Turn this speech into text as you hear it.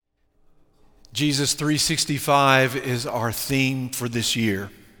Jesus 365 is our theme for this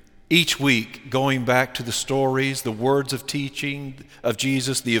year. Each week, going back to the stories, the words of teaching of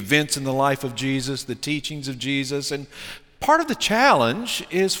Jesus, the events in the life of Jesus, the teachings of Jesus. And part of the challenge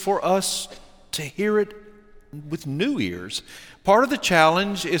is for us to hear it with new ears. Part of the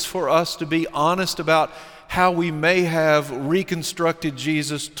challenge is for us to be honest about how we may have reconstructed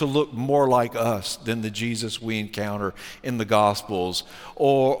Jesus to look more like us than the Jesus we encounter in the Gospels,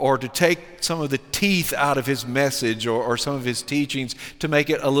 or to take some of the teeth out of his message or some of his teachings to make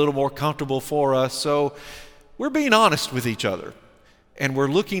it a little more comfortable for us. So we're being honest with each other, and we're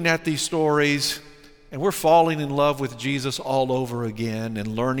looking at these stories, and we're falling in love with Jesus all over again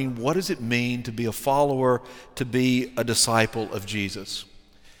and learning what does it mean to be a follower, to be a disciple of Jesus.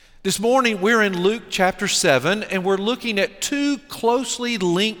 This morning, we're in Luke chapter 7, and we're looking at two closely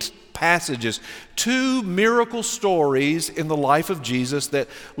linked passages, two miracle stories in the life of Jesus that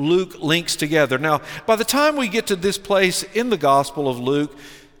Luke links together. Now, by the time we get to this place in the Gospel of Luke,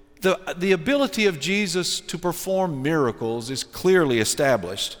 the ability of Jesus to perform miracles is clearly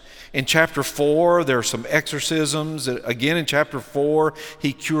established. In chapter 4, there are some exorcisms. Again, in chapter 4,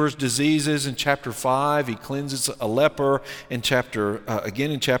 he cures diseases. In chapter 5, he cleanses a leper.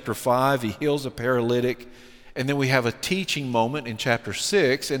 Again, in chapter 5, he heals a paralytic. And then we have a teaching moment in chapter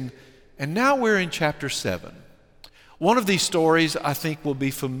 6. And now we're in chapter 7. One of these stories I think will be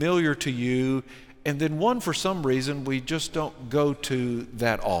familiar to you, and then one for some reason we just don't go to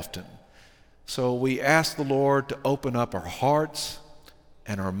that often. So we ask the Lord to open up our hearts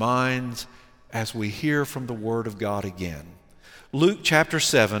and our minds as we hear from the Word of God again. Luke chapter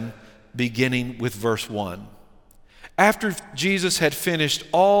 7, beginning with verse 1. After Jesus had finished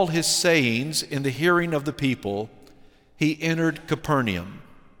all his sayings in the hearing of the people, he entered Capernaum.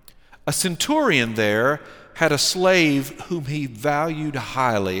 A centurion there had a slave whom he valued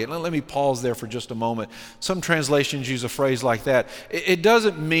highly. And let me pause there for just a moment. Some translations use a phrase like that. It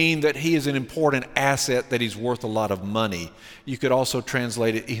doesn't mean that he is an important asset, that he's worth a lot of money. You could also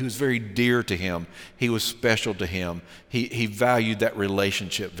translate it, he was very dear to him. He was special to him. He valued that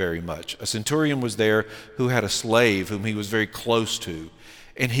relationship very much. A centurion was there who had a slave whom he was very close to,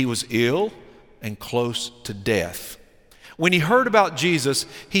 and he was ill and close to death. When he heard about Jesus,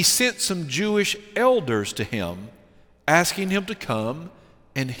 he sent some Jewish elders to him, asking him to come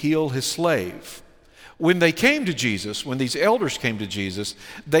and heal his slave. When these elders came to Jesus,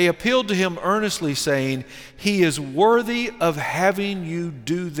 they appealed to him earnestly, saying, "He is worthy of having you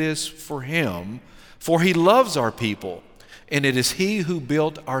do this for him, for he loves our people, and it is he who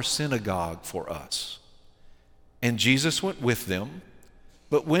built our synagogue for us." And Jesus went with them,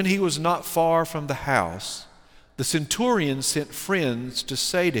 but when he was not far from the house, the centurion sent friends to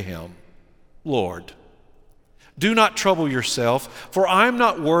say to him, "Lord, do not trouble yourself, for I am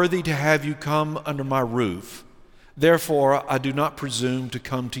not worthy to have you come under my roof. Therefore, I do not presume to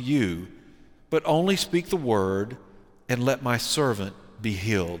come to you, but only speak the word, and let my servant be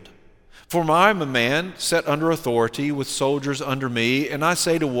healed. For I am a man set under authority with soldiers under me, and I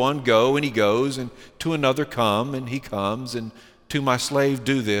say to one, 'Go,' and he goes, and to another, 'Come,' and he comes, and to my slave,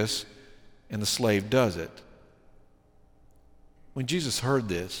 'Do this,' and the slave does it." When Jesus heard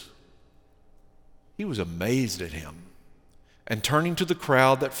this, he was amazed at him. And turning to the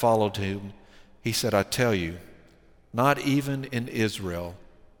crowd that followed him, he said, "I tell you, not even in Israel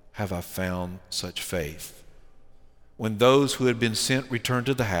have I found such faith." When those who had been sent returned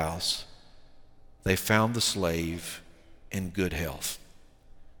to the house, they found the slave in good health.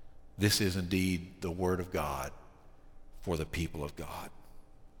 This is indeed the word of God for the people of God.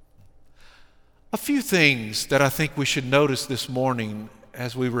 A few things that I think we should notice this morning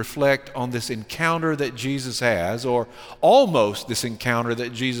as we reflect on this encounter that Jesus has, or almost this encounter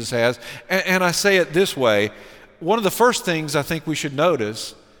that Jesus has. And I say it this way. One of the first things I think we should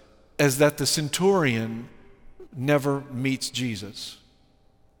notice is that the centurion never meets Jesus,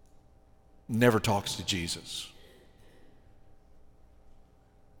 never talks to Jesus,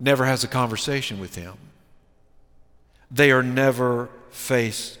 never has a conversation with him. They are never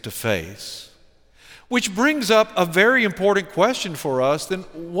face to face. Which brings up a very important question for us. Then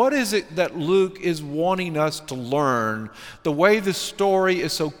what is it that Luke is wanting us to learn? The way the story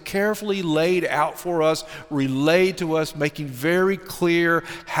is so carefully laid out for us, relayed to us, making very clear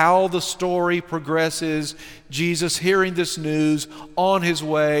how the story progresses. Jesus hearing this news, on his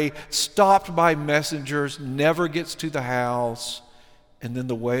way, stopped by messengers, never gets to the house, and then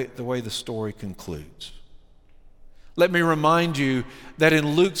the way the story concludes. Let me remind you that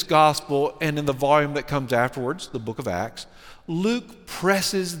in Luke's gospel and in the volume that comes afterwards, the book of Acts, Luke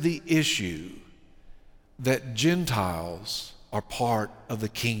presses the issue that Gentiles are part of the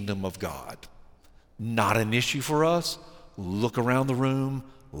kingdom of God. Not an issue for us. Look around the room,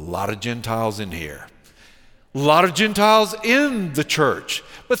 a lot of Gentiles in here. A lot of Gentiles in the church.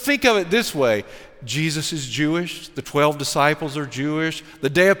 But think of it this way. Jesus is Jewish. The 12 disciples are Jewish.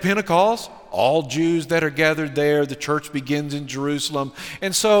 The day of Pentecost, all Jews that are gathered there. The church begins in Jerusalem.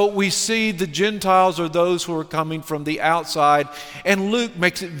 And so we see the Gentiles are those who are coming from the outside. And Luke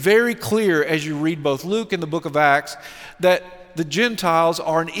makes it very clear as you read both Luke and the book of Acts that the Gentiles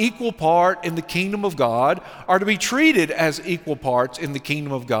are an equal part in the kingdom of God, are to be treated as equal parts in the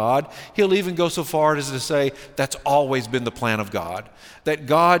kingdom of God. He'll even go so far as to say that's always been the plan of God, that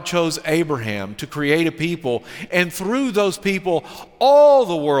God chose Abraham to create a people, and through those people, all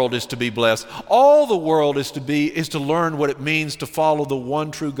the world is to be blessed. All the world is to learn what it means to follow the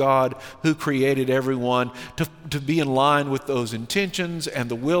one true God who created everyone, to be in line with those intentions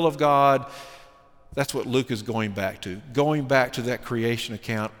and the will of God. That's what Luke is going back to that creation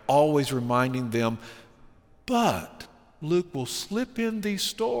account, always reminding them. But Luke will slip in these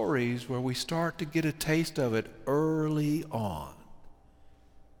stories where we start to get a taste of it early on.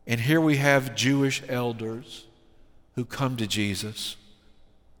 And here we have Jewish elders who come to Jesus.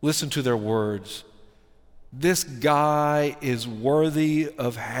 Listen to their words. This guy is worthy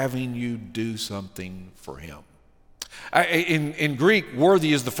of having you do something for him. In Greek,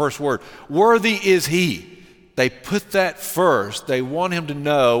 worthy is the first word. Worthy is he. They put that first. They want him to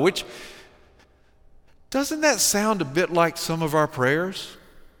know, which, doesn't that sound a bit like some of our prayers?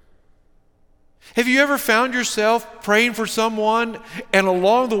 Have you ever found yourself praying for someone, and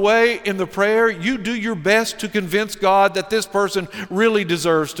along the way in the prayer, you do your best to convince God that this person really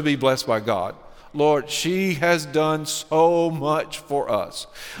deserves to be blessed by God? Lord, she has done so much for us.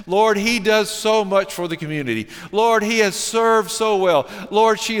 Lord, he does so much for the community. Lord, he has served so well.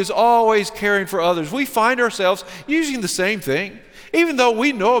 Lord, she is always caring for others. We find ourselves using the same thing. Even though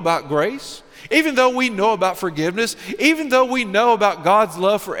we know about grace, even though we know about forgiveness, even though we know about God's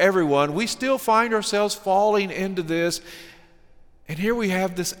love for everyone, we still find ourselves falling into this. And here we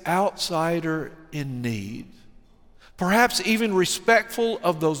have this outsider in need. Perhaps even respectful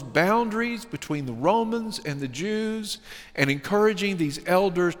of those boundaries between the Romans and the Jews, and encouraging these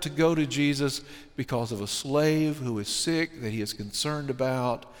elders to go to Jesus because of a slave who is sick that he is concerned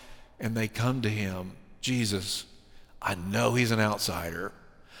about, and they come to him. Jesus, I know he's an outsider.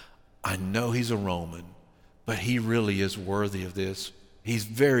 I know he's a Roman, but he really is worthy of this. He's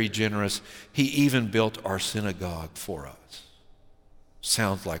very generous. He even built our synagogue for us.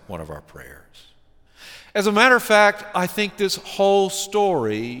 Sounds like one of our prayers. As a matter of fact, I think this whole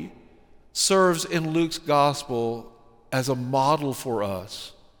story serves in Luke's gospel as a model for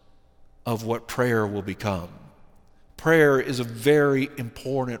us of what prayer will become. Prayer is a very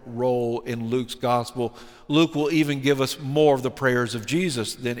important role in Luke's gospel. Luke will even give us more of the prayers of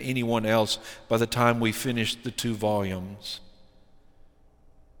Jesus than anyone else by the time we finish the 2 volumes.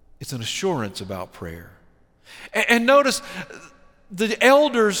 It's an assurance about prayer. And notice, the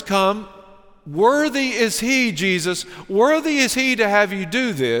elders come. Worthy is he, Jesus. Worthy is he to have you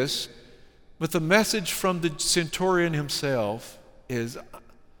do this. But the message from the centurion himself is,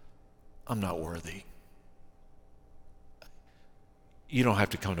 I'm not worthy. You don't have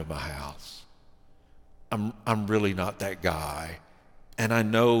to come to my house. I'm really not that guy. And I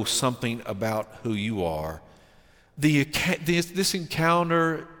know something about who you are. This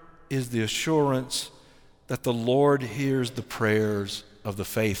encounter is the assurance that the Lord hears the prayers of the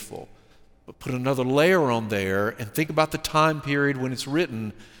faithful. But put another layer on there and think about the time period when it's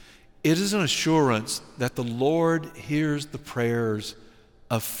written. It is an assurance that the Lord hears the prayers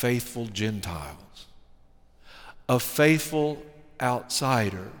of faithful Gentiles, of faithful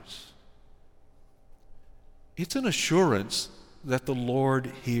outsiders. It's an assurance that the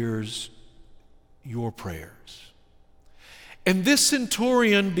Lord hears your prayers. And this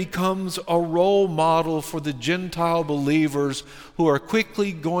centurion becomes a role model for the Gentile believers who are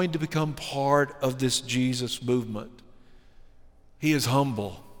quickly going to become part of this Jesus movement. He is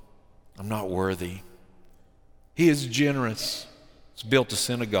humble. I'm not worthy. He is generous. He's built a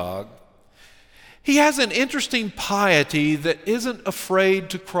synagogue. He has an interesting piety that isn't afraid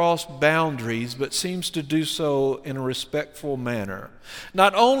to cross boundaries, but seems to do so in a respectful manner.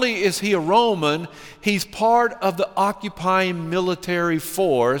 Not only is he a Roman, he's part of the occupying military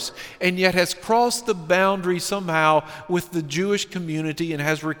force, and yet has crossed the boundary somehow with the Jewish community and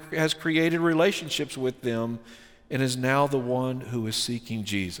has created relationships with them, and is now the one who is seeking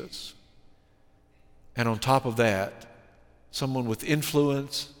Jesus. And on top of that, someone with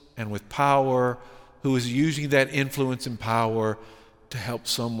influence and with power, who is using that influence and power to help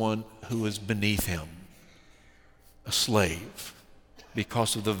someone who is beneath him, a slave,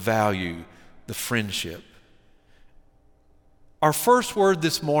 because of the value the friendship. Our first word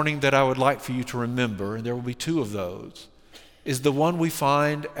this morning that I would like for you to remember, and there will be two of those, is the one we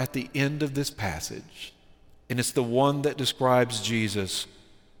find at the end of this passage. And it's the one that describes Jesus,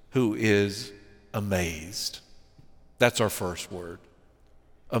 who is amazed. That's our first word,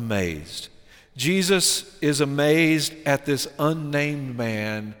 amazed. Jesus is amazed at this unnamed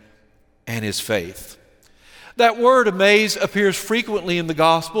man and his faith. That word amazed appears frequently in the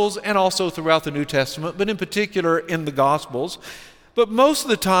Gospels and also throughout the New Testament, but in particular in the Gospels. But most of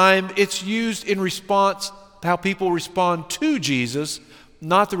the time it's used in response to how people respond to Jesus,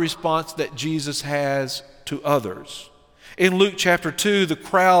 not the response that Jesus has to others. In Luke chapter 2, the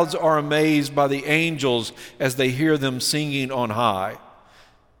crowds are amazed by the angels as they hear them singing on high.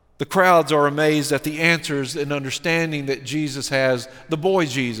 The crowds are amazed at the answers and understanding that Jesus has, the boy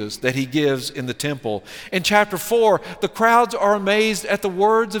Jesus that he gives in the temple. In chapter 4, the crowds are amazed at the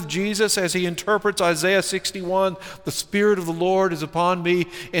words of Jesus as he interprets Isaiah 61, "The Spirit of the Lord is upon me,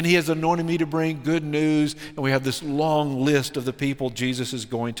 and he has anointed me to bring good news." And we have this long list of the people Jesus is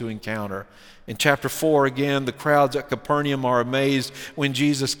going to encounter. In chapter 4, again, the crowds at Capernaum are amazed when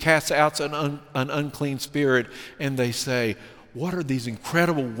Jesus casts out an unclean spirit, and they say, "What are these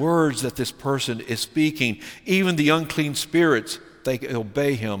incredible words that this person is speaking?" Even the unclean spirits, they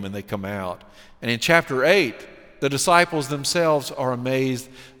obey him and they come out. And in chapter 8, the disciples themselves are amazed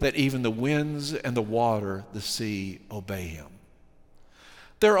that even the winds and the water, the sea, obey him.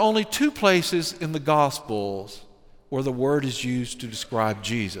 There are only two places in the Gospels where the word is used to describe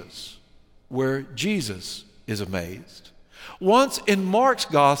Jesus, where Jesus is amazed. Once in Mark's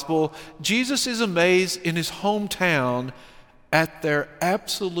Gospel, Jesus is amazed in his hometown at their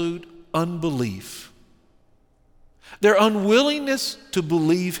absolute unbelief. Their unwillingness to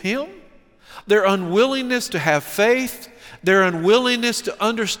believe him, their unwillingness to have faith, their unwillingness to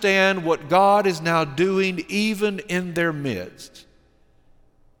understand what God is now doing even in their midst.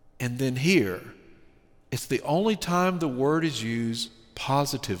 And then here, it's the only time the word is used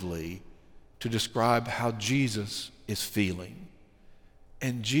positively to describe how Jesus is feeling.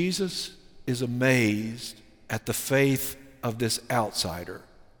 And Jesus is amazed at the faith of this outsider,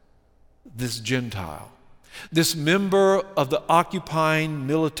 this Gentile, this member of the occupying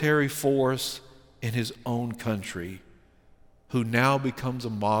military force in his own country, who now becomes a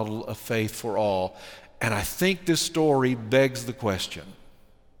model of faith for all. And I think this story begs the question,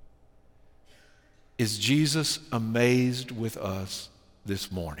 is Jesus amazed with us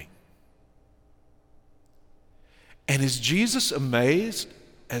this morning? And is Jesus amazed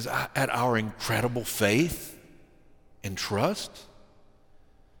at our incredible faith and trust?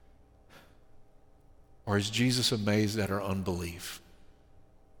 Or is Jesus amazed at our unbelief?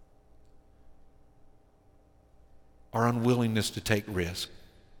 Our unwillingness to take risk?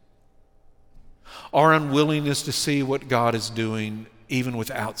 Our unwillingness to see what God is doing even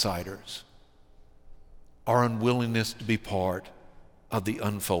with outsiders? Our unwillingness to be part of the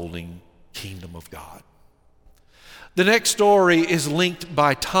unfolding kingdom of God? The next story is linked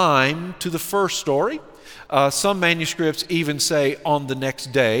by time to the first story. Some manuscripts even say on the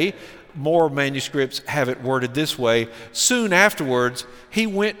next day. More manuscripts have it worded this way: soon afterwards, he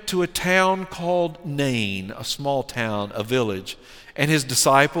went to a town called Nain, a small town, a village, and his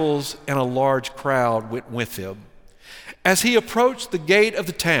disciples and a large crowd went with him. As he approached the gate of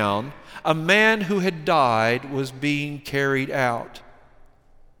the town, a man who had died was being carried out.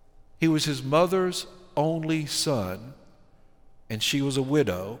 He was his mother's only son, and she was a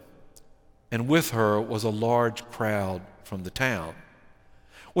widow, and with her was a large crowd from the town.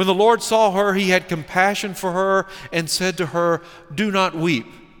 When the Lord saw her, he had compassion for her and said to her, "Do not weep."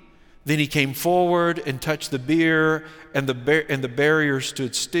 Then he came forward and touched the bier, and the barrier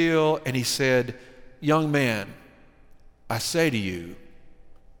stood still, and he said, "Young man, I say to you,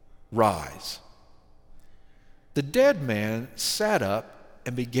 rise." The dead man sat up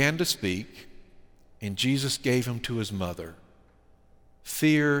and began to speak, and Jesus gave him to his mother.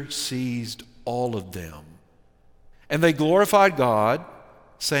 Fear seized all of them, and they glorified God,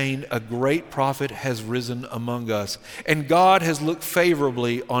 saying, "A great prophet has risen among us, and God has looked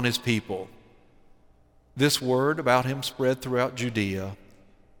favorably on his people." This word about him spread throughout Judea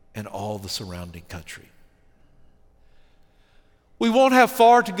and all the surrounding country. We won't have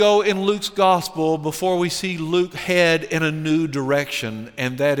far to go in Luke's gospel before we see Luke head in a new direction,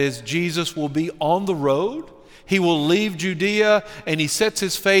 and that is Jesus will be on the road. He will leave Judea, and he sets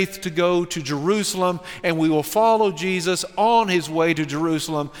his faith to go to Jerusalem, and we will follow Jesus on his way to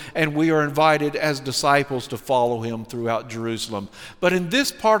Jerusalem, and we are invited as disciples to follow him throughout Jerusalem. But in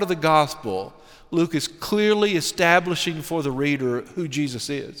this part of the gospel, Luke is clearly establishing for the reader who Jesus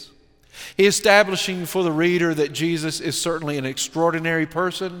is. He is establishing for the reader that Jesus is certainly an extraordinary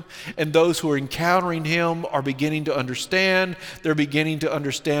person, and those who are encountering him are beginning to understand. They're beginning to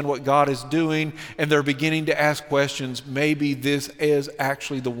understand what God is doing, and they're beginning to ask questions. Maybe this is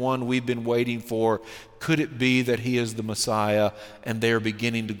actually the one we've been waiting for. Could it be that he is the Messiah? And they're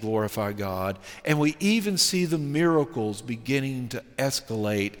beginning to glorify God. And we even see the miracles beginning to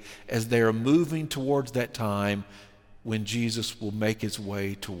escalate as they are moving towards that time when Jesus will make his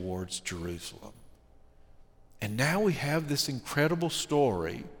way towards Jerusalem. And now we have this incredible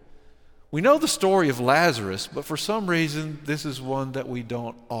story. We know the story of Lazarus, but for some reason, this is one that we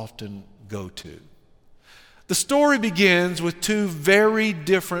don't often go to. The story begins with two very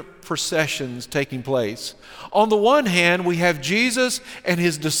different processions taking place. On the one hand, we have Jesus and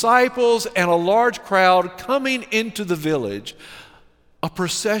his disciples and a large crowd coming into the village, a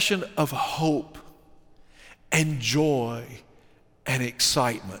procession of hope and joy and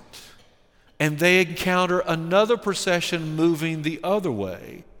excitement. And they encounter another procession moving the other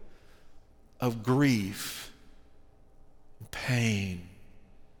way of grief, pain,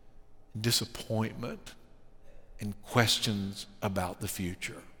 disappointment, and questions about the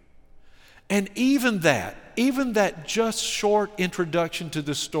future. And even that just short introduction to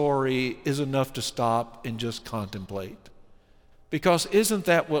the story is enough to stop and just contemplate. Because isn't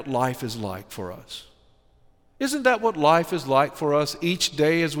that what life is like for us? Isn't that what life is like for us each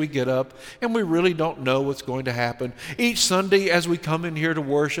day as we get up and we really don't know what's going to happen? Each Sunday as we come in here to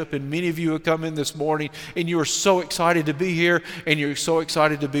worship, and many of you have come in this morning and you are so excited to be here, and you're so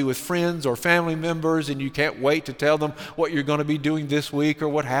excited to be with friends or family members, and you can't wait to tell them what you're going to be doing this week or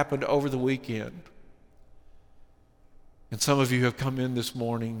what happened over the weekend. And some of you have come in this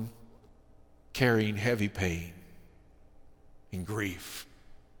morning carrying heavy pain and grief.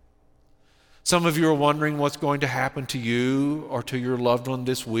 Some of you are wondering what's going to happen to you or to your loved one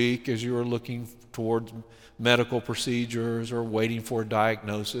this week as you are looking towards medical procedures or waiting for a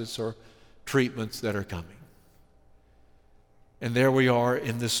diagnosis or treatments that are coming. And there we are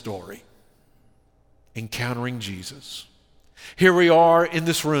in this story, encountering Jesus. Here we are in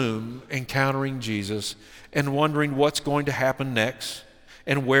this room, encountering Jesus and wondering what's going to happen next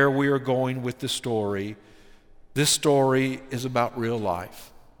and where we are going with the story. This story is about real life.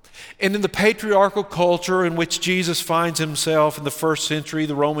 And in the patriarchal culture in which Jesus finds himself in the first century,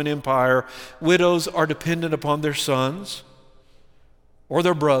 the Roman Empire, widows are dependent upon their sons or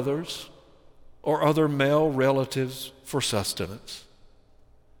their brothers or other male relatives for sustenance.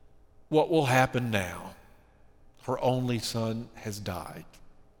 What will happen now? Her only son has died.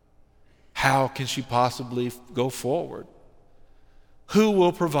 How can she possibly go forward? Who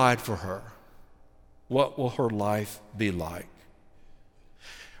will provide for her? What will her life be like?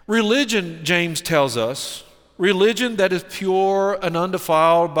 Religion, James tells us, religion that is pure and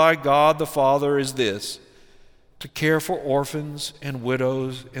undefiled by God the Father is this: to care for orphans and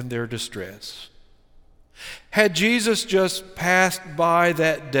widows in their distress. Had Jesus just passed by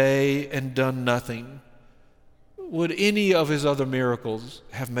that day and done nothing, would any of his other miracles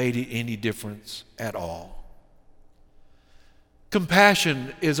have made any difference at all?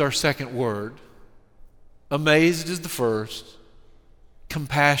 Compassion is our second word. Amazed is the first.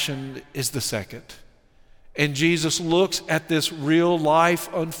 Compassion is the second. And Jesus looks at this real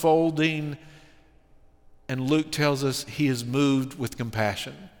life unfolding, and Luke tells us he is moved with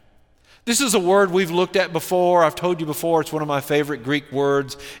compassion. This is a word we've looked at before. I've told you before, it's one of my favorite Greek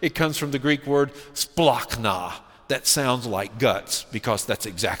words. It comes from the Greek word splachna. That sounds like guts, because that's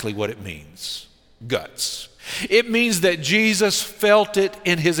exactly what it means. Guts. It means that Jesus felt it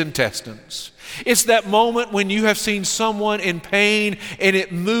in his intestines. It's that moment when you have seen someone in pain and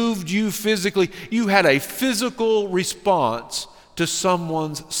it moved you physically. You had a physical response to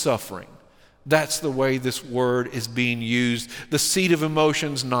someone's suffering. That's the way this word is being used. The seat of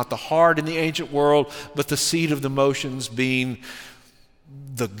emotions, not the heart in the ancient world, but the seat of the emotions being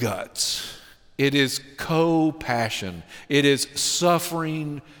the guts. It is co-passion. It is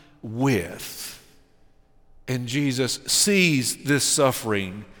suffering with. And Jesus sees this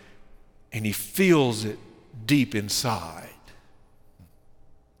suffering and he feels it deep inside.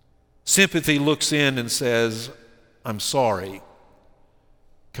 Sympathy looks in and says, I'm sorry.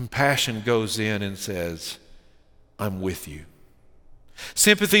 Compassion goes in and says, I'm with you.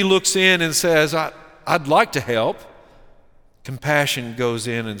 Sympathy looks in and says, I'd like to help. Compassion goes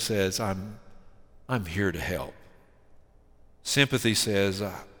in and says, I'm here to help. Sympathy says,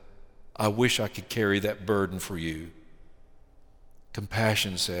 I wish I could carry that burden for you.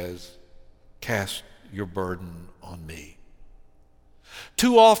 Compassion says, cast your burden on me.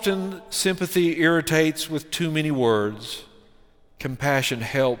 Too often, sympathy irritates with too many words. Compassion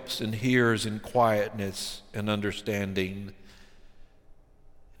helps and hears in quietness and understanding.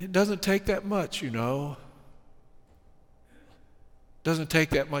 It doesn't take that much, It doesn't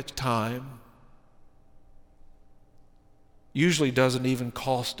take that much time. Usually doesn't even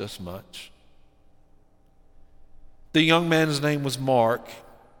cost us much. The young man's name was Mark.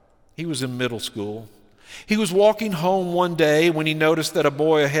 He was in middle school. He was walking home one day when he noticed that a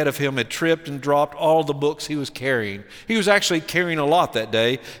boy ahead of him had tripped and dropped all the books he was carrying. He was actually carrying a lot that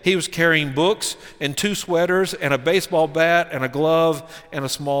day. He was carrying books and 2 sweaters and a baseball bat and a glove and a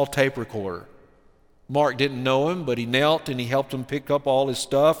small tape recorder. Mark didn't know him, but he knelt and he helped him pick up all his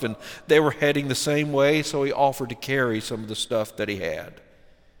stuff, and they were heading the same way, so he offered to carry some of the stuff that he had.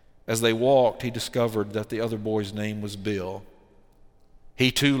 As they walked, he discovered that the other boy's name was Bill.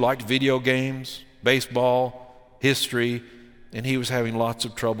 He too liked video games, baseball, history, and he was having lots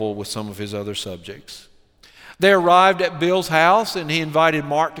of trouble with some of his other subjects. They arrived at Bill's house, and he invited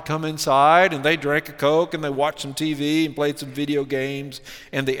Mark to come inside, and they drank a Coke, and they watched some TV and played some video games,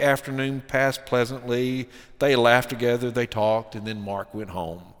 and the afternoon passed pleasantly. They laughed together, they talked, and then Mark went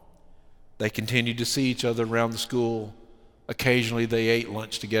home. They continued to see each other around the school. Occasionally they ate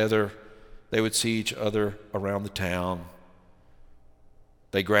lunch together. They would see each other around the town.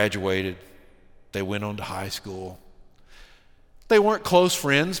 They graduated. They went on to high school. They weren't close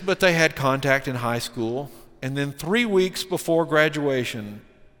friends, but they had contact in high school. And then 3 weeks before graduation,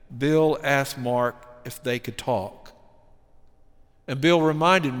 Bill asked Mark if they could talk. And Bill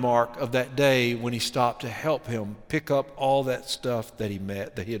reminded Mark of that day when he stopped to help him pick up all that stuff that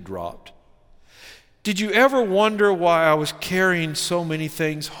he had dropped. Did you ever wonder why I was carrying so many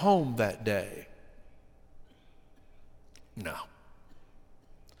things home that day? No.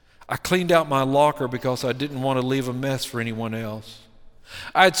 I cleaned out my locker because I didn't want to leave a mess for anyone else.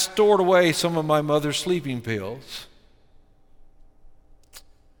 I had stored away some of my mother's sleeping pills.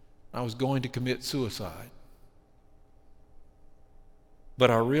 I was going to commit suicide.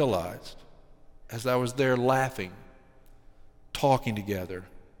 But I realized, as I was there laughing, talking together,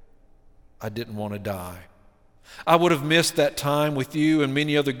 I didn't want to die. I would have missed that time with you and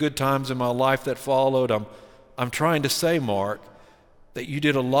many other good times in my life that followed. I'm trying to say, Mark, that you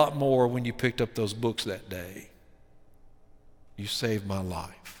did a lot more when you picked up those books that day. You saved my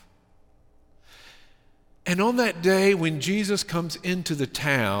life. And on that day when Jesus comes into the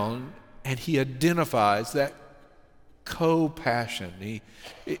town and he identifies that co-passion, he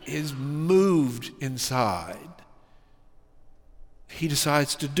is moved inside, he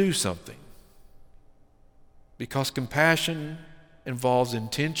decides to do something. Because compassion involves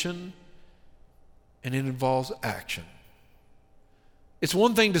intention and it involves action. It's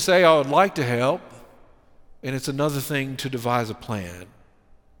one thing to say, I would like to help, and it's another thing to devise a plan,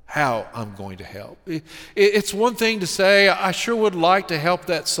 how I'm going to help. It's one thing to say, I sure would like to help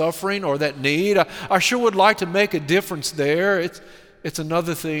that suffering or that need. I sure would like to make a difference there. It's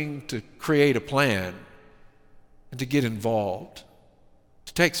another thing to create a plan and to get involved,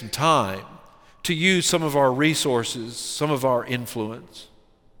 to take some time, to use some of our resources, some of our influence.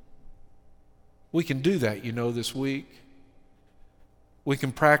 We can do that, this week. We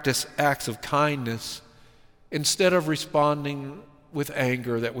can practice acts of kindness instead of responding with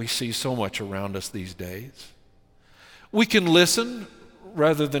anger that we see so much around us these days. We can listen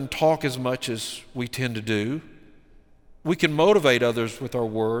rather than talk as much as we tend to do. We can motivate others with our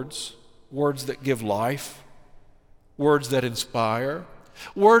words, words that give life, words that inspire,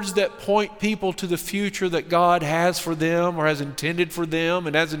 words that point people to the future that God has for them or has intended for them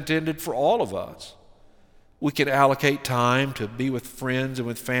and has intended for all of us. We can allocate time to be with friends and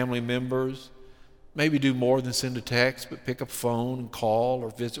with family members, maybe do more than send a text, but pick up a phone and call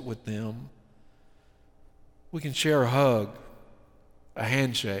or visit with them. We can share a hug, a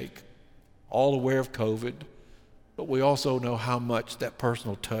handshake, all aware of COVID, but we also know how much that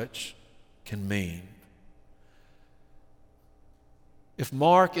personal touch can mean. If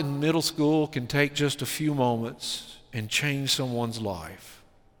Mark in middle school can take just a few moments and change someone's life,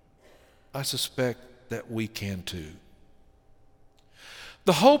 I suspect that we can too.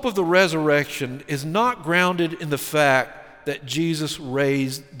 The hope of the resurrection is not grounded in the fact that Jesus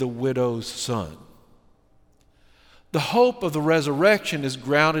raised the widow's son. The hope of the resurrection is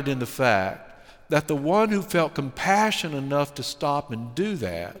grounded in the fact that the one who felt compassion enough to stop and do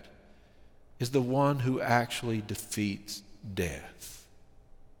that is the one who actually defeats death.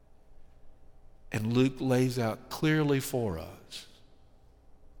 And Luke lays out clearly for us,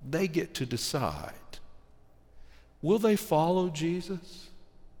 they get to decide. Will they follow Jesus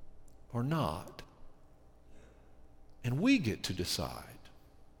or not? And we get to decide.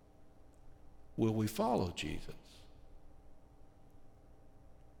 Will we follow Jesus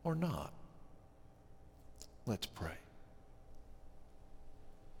or not? Let's pray.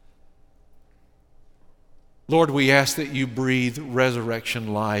 Lord, we ask that you breathe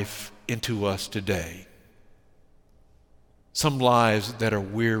resurrection life into us today. Some lives that are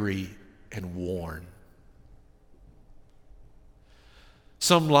weary and worn.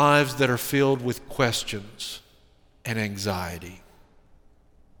 Some lives that are filled with questions and anxiety.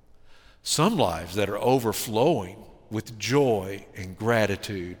 Some lives that are overflowing with joy and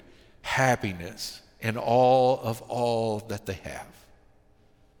gratitude, happiness, and all that they have.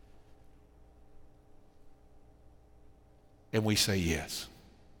 And we say yes.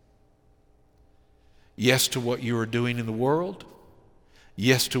 Yes to what you are doing in the world.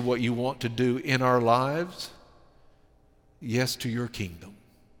 Yes to what you want to do in our lives. Yes to your kingdom.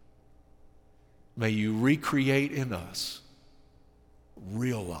 May you recreate in us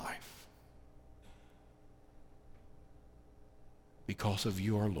real life because of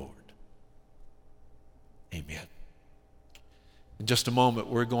you, our Lord. Amen. In just a moment,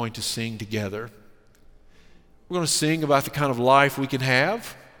 we're going to sing together. We're going to sing about the kind of life we can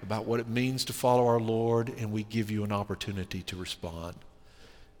have, about what it means to follow our Lord, and we give you an opportunity to respond.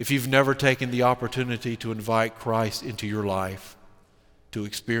 If you've never taken the opportunity to invite Christ into your life, to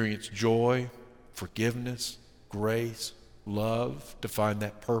experience joy, forgiveness, grace, love, to find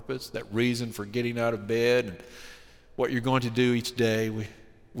that purpose, that reason for getting out of bed, and what you're going to do each day,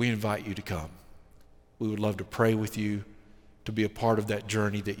 we invite you to come. We would love to pray with you, to be a part of that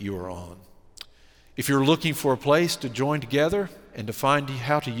journey that you are on. If you're looking for a place to join together and to find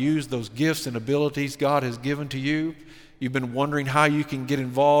how to use those gifts and abilities God has given to you, you've been wondering how you can get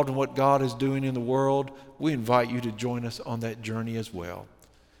involved in what God is doing in the world, we invite you to join us on that journey as well.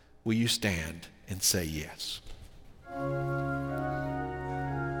 Will you stand and say yes?